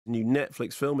New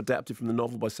Netflix film adapted from the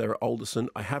novel by Sarah Alderson.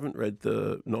 I haven't read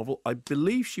the novel. I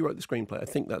believe she wrote the screenplay. I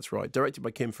think that's right. Directed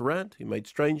by Kim Farrant, who made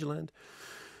Strangerland.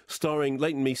 Starring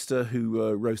Leighton Meester,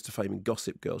 who rose to fame in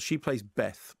Gossip Girl. She plays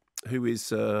Beth, who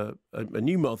is a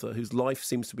new mother whose life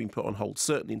seems to have been put on hold,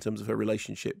 certainly in terms of her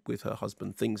relationship with her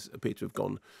husband. Things appear to have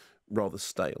gone rather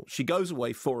stale. She goes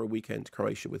away for a weekend to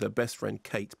Croatia with her best friend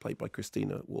Kate, played by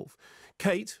Christina Wolf.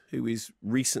 Kate, who is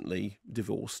recently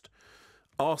divorced,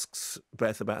 asks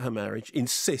Beth about her marriage,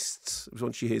 insists,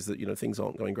 once she hears that, things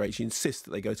aren't going great, she insists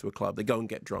that they go to a club, they go and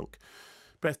get drunk.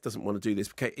 Beth doesn't want to do this,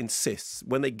 but Kate insists.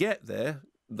 When they get there,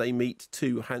 they meet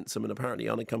two handsome and apparently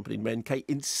unaccompanied men. Kate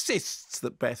insists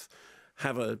that Beth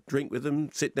have a drink with them,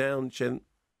 sit down.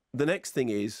 The next thing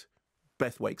is,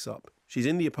 Beth wakes up. She's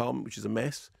in the apartment, which is a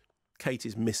mess. Kate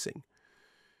is missing.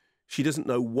 She doesn't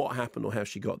know what happened or how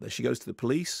she got there. She goes to the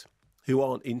police, who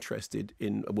aren't interested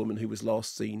in a woman who was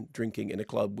last seen drinking in a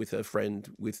club with her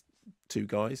friend with two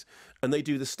guys. And they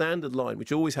do the standard line,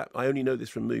 which always happens. I only know this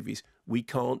from movies. We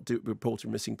can't report a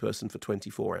missing person for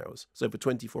 24 hours. So for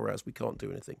 24 hours, we can't do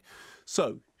anything.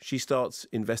 So she starts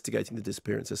investigating the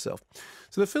disappearance herself.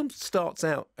 So the film starts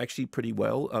out actually pretty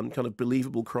well, kind of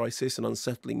believable crisis and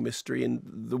unsettling mystery, and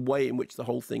the way in which the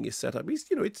whole thing is set up is,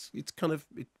 it's kind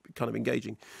of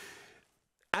engaging.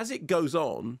 As it goes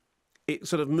on, it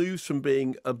sort of moves from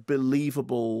being a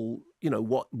believable,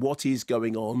 what is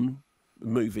going on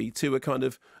movie to a kind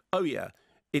of, oh yeah,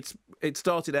 it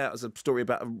started out as a story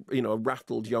about a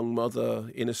rattled young mother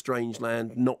in a strange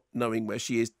land, not knowing where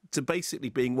she is, to basically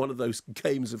being one of those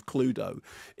games of Cluedo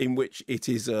in which it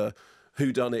is a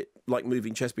whodunit, like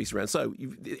moving chess pieces around. So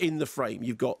in the frame,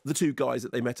 you've got the two guys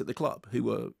that they met at the club who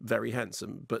were very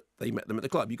handsome, but they met them at the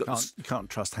club. You can't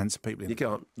trust handsome people. You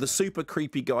can't. The super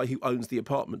creepy guy who owns the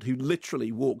apartment, who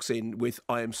literally walks in with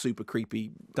 "I am super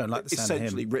creepy," don't like the sound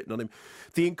essentially of him, written on him.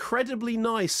 The incredibly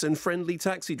nice and friendly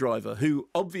taxi driver, who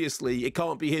obviously it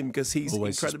can't be him because he's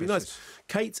always incredibly suspicious. nice.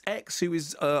 Kate's ex, who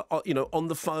is on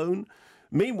the phone.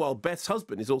 Meanwhile, Beth's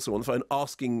husband is also on the phone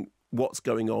asking what's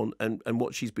going on and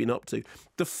what she's been up to.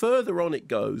 The further on it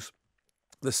goes,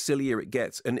 the sillier it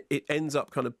gets, and it ends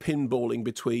up kind of pinballing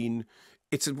between.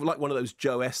 It's like one of those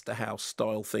Joe Esterhouse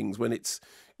style things when it's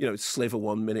sliver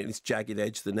one minute and it's jagged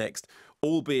edge the next,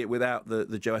 albeit without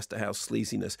the Joe Esterhouse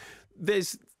sleaziness.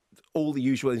 There's all the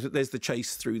usual things. There's the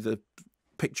chase through the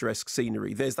picturesque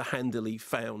scenery. There's the handily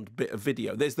found bit of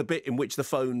video. There's the bit in which the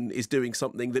phone is doing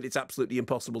something that it's absolutely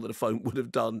impossible that a phone would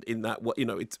have done in that.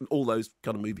 It's all those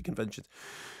kind of movie conventions.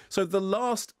 So the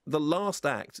last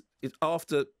act is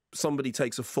after somebody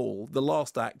takes a fall. The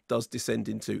last act does descend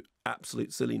into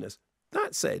absolute silliness.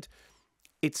 That said,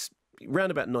 it's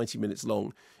around about 90 minutes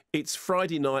long. It's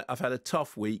Friday night. I've had a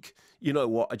tough week. You know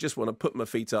what? I just want to put my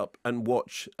feet up and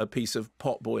watch a piece of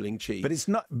pot boiling cheese. But it's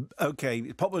not, okay,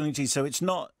 pot boiling cheese, so it's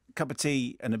not a cup of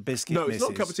tea and a biscuit. No, it's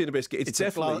not a cup of tea and a biscuit. It's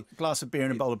definitely a glass of beer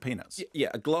and a bowl of peanuts. Yeah,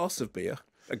 a glass of beer,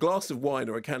 a glass of wine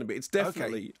or a can of beer. It's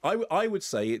definitely, okay. I would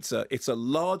say it's a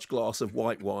large glass of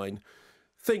white wine,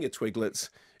 thing of Twiglets.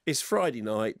 It's Friday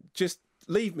night. Just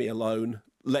leave me alone.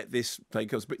 Let this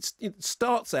take us. But it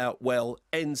starts out well,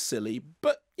 ends silly,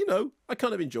 but I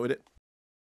kind of enjoyed it.